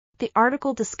The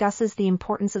article discusses the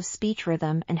importance of speech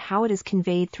rhythm and how it is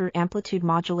conveyed through amplitude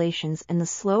modulations and the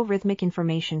slow rhythmic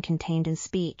information contained in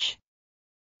speech.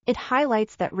 It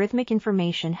highlights that rhythmic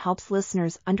information helps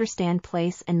listeners understand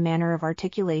place and manner of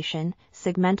articulation,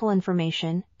 segmental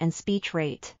information, and speech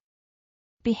rate.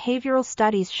 Behavioral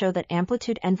studies show that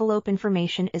amplitude envelope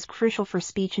information is crucial for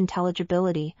speech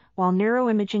intelligibility, while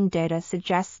neuroimaging data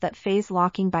suggests that phase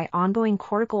locking by ongoing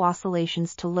cortical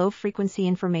oscillations to low-frequency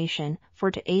information,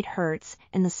 4 to 8 Hz,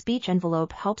 in the speech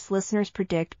envelope helps listeners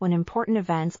predict when important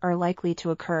events are likely to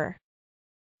occur.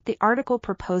 The article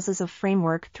proposes a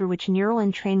framework through which neural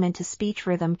entrainment to speech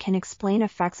rhythm can explain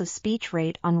effects of speech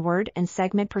rate on word and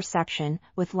segment perception,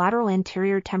 with lateral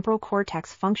anterior temporal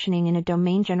cortex functioning in a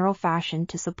domain-general fashion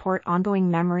to support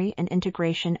ongoing memory and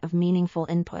integration of meaningful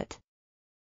input.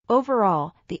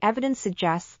 Overall, the evidence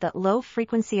suggests that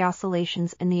low-frequency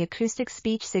oscillations in the acoustic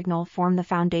speech signal form the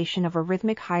foundation of a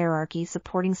rhythmic hierarchy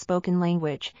supporting spoken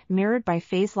language, mirrored by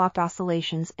phase-locked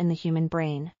oscillations in the human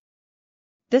brain.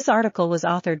 This article was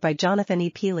authored by Jonathan E.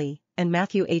 Peelle and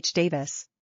Matthew H. Davis.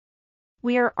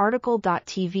 We are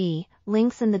RTCLTV,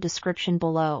 links in the description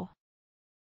below.